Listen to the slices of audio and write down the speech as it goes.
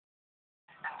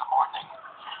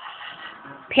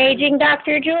Paging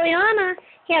Dr. Juliana.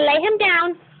 Here, lay him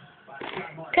down.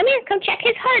 Come here, come check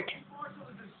his heart.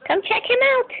 Come check him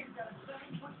out.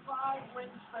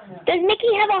 Does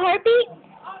Mickey have a heartbeat?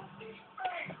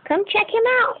 Come check him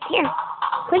out. Here,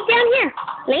 put down here.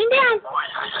 Lay down.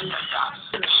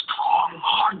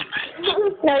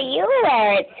 No, you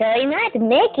wear it, silly, not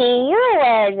Mickey. You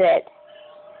wears it.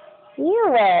 You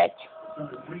wear it.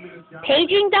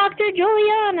 Paging Dr.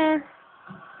 Juliana.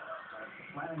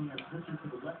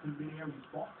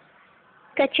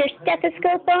 Got your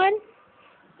stethoscope on?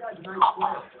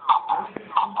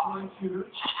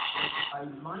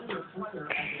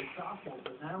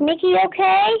 Mickey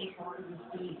okay?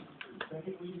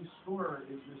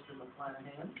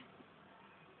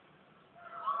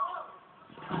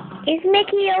 Is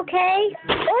Mickey okay?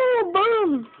 Oh,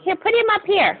 boom. Here, put him up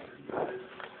here.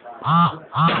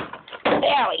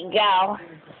 There we go.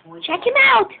 Check him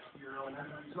out.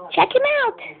 Check him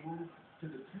out.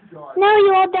 No,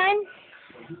 you all done?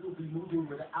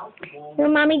 Will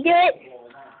Mommy do it?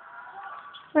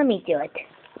 Let me do it.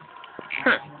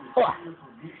 Huh. Oh,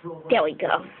 there we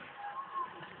go.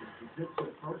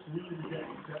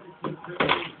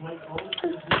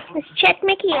 Let's check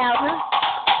Mickey out, huh?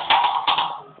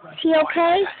 Is he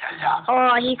okay?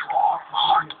 Oh, he's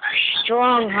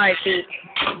strong heartbeat.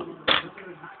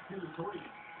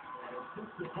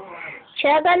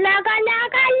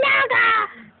 Chugga-lugga-lugga-lugga!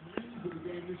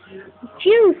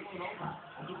 Juice.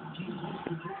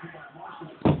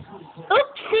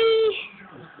 Oopsie.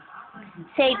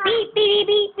 Say beep, beep,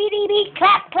 beep, beep, beep,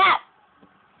 clap, clap.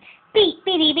 Beep,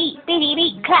 beep, beep, beep,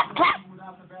 beep, clap, clap.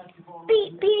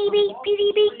 Beep, beep, beep,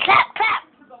 beep, beep, clap, clap.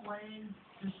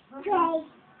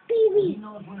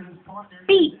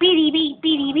 Beep, beep, beep,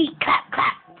 beep, beep, clap,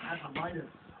 clap.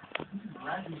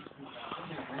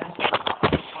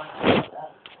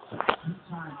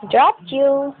 Dropped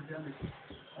you.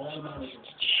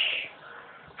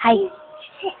 Hi.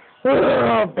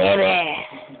 Oh, baby.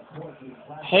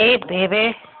 Hey,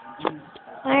 baby.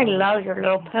 I love your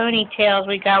little ponytails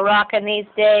we got rocking these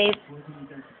days.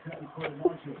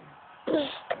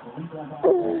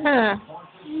 Huh.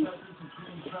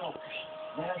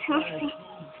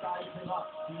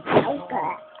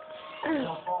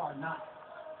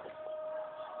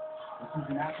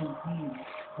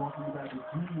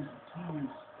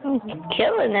 He's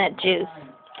killing that juice.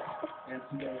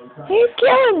 He's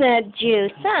killing that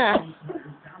juice, huh?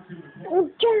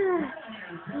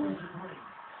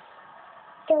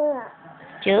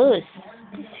 Juice.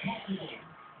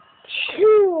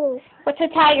 What's a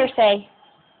tiger say?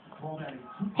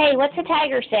 Hey, what's a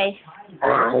tiger say?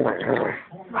 Rah.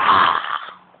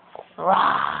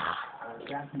 Rah.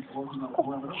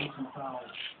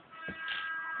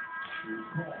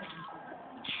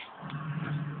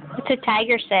 What's a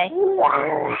tiger say?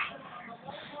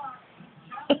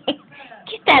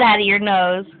 Get that out of your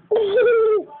nose.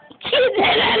 Get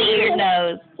that out of your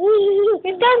nose.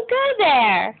 You don't go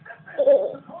there.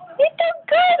 You don't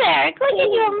go there. Go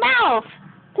in your mouth.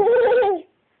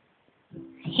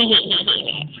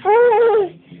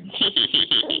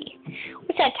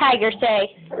 What's that tiger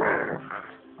say? What's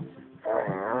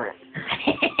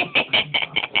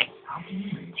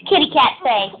a kitty cat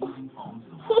say?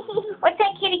 What's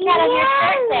that kitty cat on your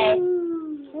shirt say?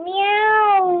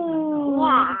 Meow.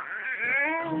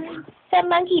 What's that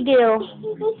monkey do?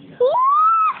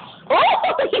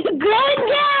 Oh, he's going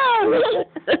down!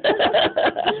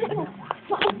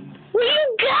 Where are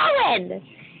you going?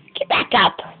 Get back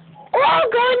up. Oh,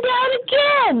 going down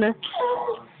again.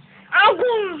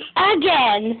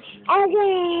 Again.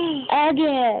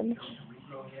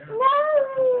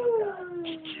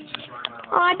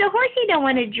 Oh, the horsey don't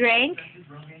want to drink.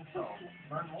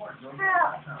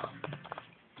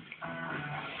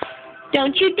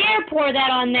 Don't you dare pour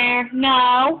that on there.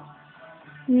 No.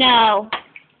 No.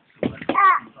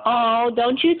 Oh,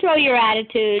 don't you throw your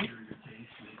attitude.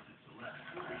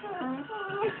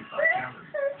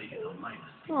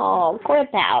 Oh,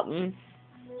 quit pouting.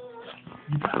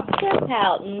 Quit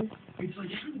pouting.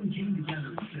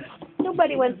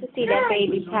 Nobody wants to see that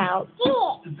baby pout.